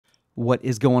What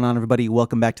is going on, everybody?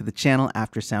 Welcome back to the channel.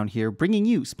 Aftersound here, bringing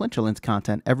you Splinterlands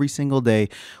content every single day.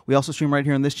 We also stream right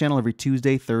here on this channel every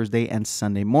Tuesday, Thursday, and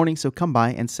Sunday morning, so come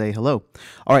by and say hello.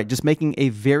 All right, just making a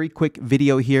very quick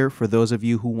video here for those of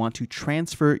you who want to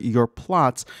transfer your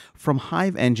plots from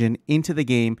Hive Engine into the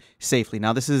game safely.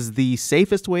 Now, this is the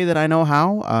safest way that I know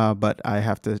how, but I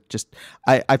have to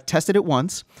I've tested it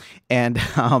once, and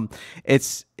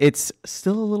it's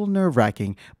still a little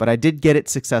nerve-wracking, but I did get it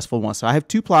successful once. So I have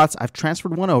two plots. I've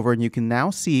transferred one over, and you can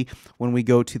now see when we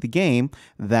go to the game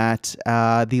that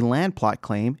the land plot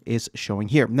claim is showing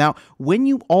here. Now, when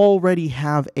you already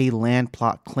have a land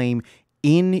plot claim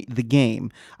in the game,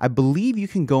 I believe you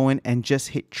can go in and just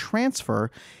hit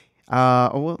transfer.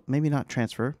 Well, maybe not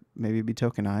transfer. Maybe it'd be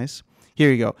tokenize. Here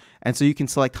you go. And so you can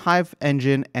select Hive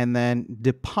Engine and then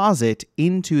deposit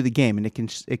into the game, and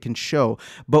it can show.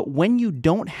 But when you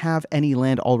don't have any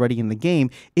land already in the game,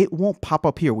 it won't pop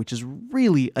up here, which is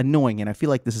really annoying. And I feel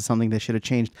like this is something that should have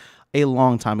changed a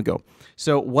long time ago.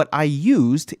 So what I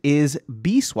used is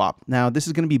bswap. Now this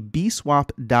is going to be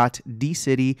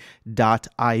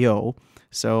bswap.dcity.io.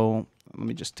 So let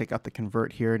me just take out the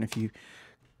convert here, and if you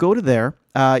go to there,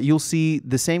 you'll see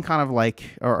the same kind of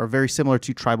or very similar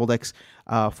to TribalDex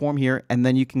form here, and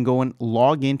then you can go and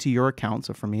log into your account.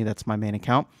 So for me, that's my main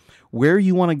account. Where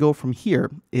you want to go from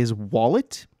here is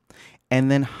wallet, and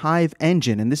then Hive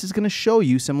Engine, and this is going to show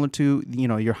you similar to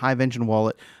your Hive Engine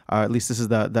wallet. At least this is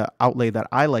the outlay that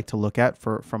I like to look at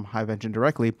from Hive Engine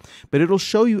directly. But it'll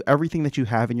show you everything that you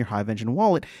have in your Hive Engine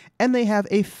wallet, and they have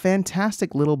a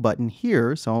fantastic little button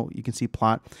here. So you can see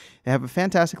plot. They have a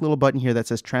fantastic little button here that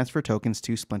says transfer tokens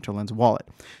to Splinterlands wallet.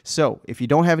 So if you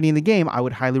don't have any in the game, I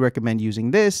would highly recommend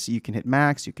using this. You can hit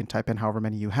max. You can type in however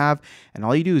many you have, and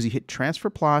all you do is you hit transfer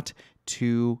plot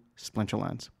to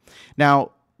Splinterlands.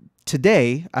 Now,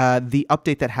 today, the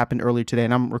update that happened earlier today,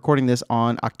 and I'm recording this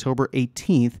on October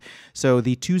 18th, so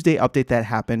the Tuesday update that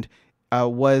happened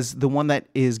was the one that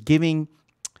is giving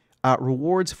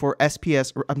rewards for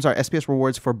SPS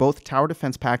rewards for both tower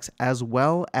defense packs as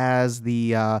well as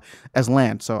the as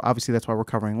land. So obviously that's why we're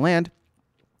covering land.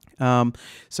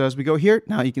 So as we go here,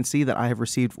 now you can see that I have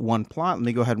received one plot. Let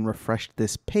me go ahead and refresh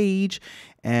this page,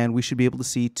 and we should be able to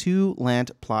see two land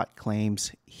plot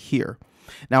claims here.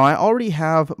 Now, I already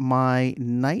have my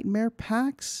Nightmare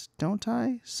packs, don't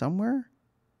I? Somewhere?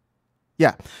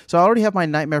 Yeah, so I already have my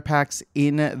Nightmare packs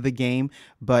in the game,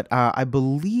 but I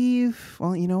believe,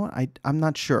 well, you know what? I'm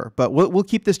not sure, but we'll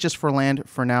keep this just for land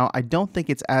for now. I don't think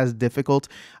it's as difficult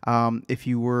if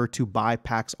you were to buy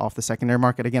packs off the secondary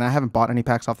market. Again, I haven't bought any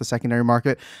packs off the secondary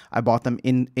market. I bought them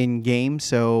in game,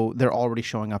 so they're already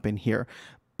showing up in here.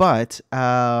 But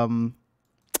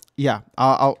yeah,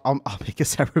 I'll make a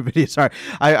separate video. Sorry,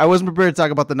 I wasn't prepared to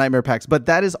talk about the Nightmare packs, but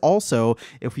that is also,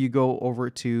 if you go over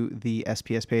to the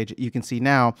SPS page, you can see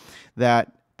now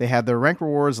that they have their rank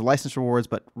rewards, license rewards,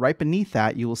 but right beneath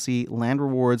that, you will see land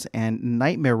rewards and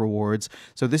Nightmare rewards.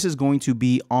 So this is going to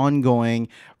be ongoing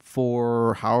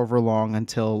for however long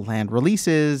until land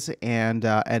releases and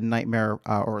Nightmare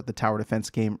or the tower defense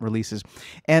game releases.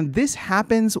 And this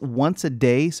happens once a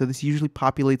day. So this usually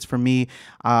populates for me.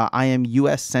 I am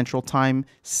US Central Time,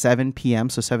 7 p.m.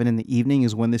 So 7 in the evening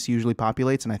is when this usually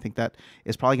populates. And I think that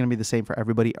is probably going to be the same for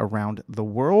everybody around the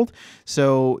world.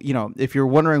 So, if you're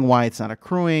wondering why it's not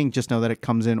accruing, just know that it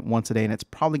comes in once a day, and it's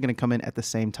probably going to come in at the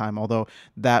same time, although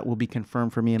that will be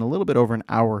confirmed for me in a little bit over an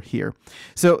hour here.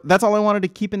 So that's all I wanted to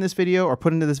keep in this video, or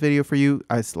put into this video for you.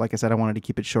 Like I said, I wanted to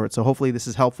keep it short. So hopefully this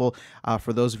is helpful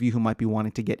for those of you who might be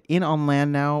wanting to get in on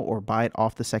land now or buy it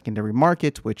off the secondary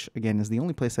market, which again is the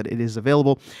only place that it is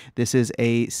available. This is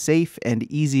a safe and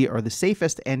easy, or the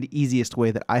safest and easiest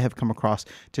way that I have come across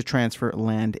to transfer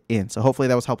land in. So hopefully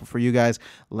that was helpful for you guys.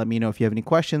 Let me know if you have any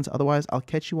questions. Otherwise, I'll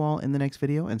catch you all in the next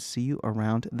video and see you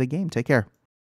around the game. Take care.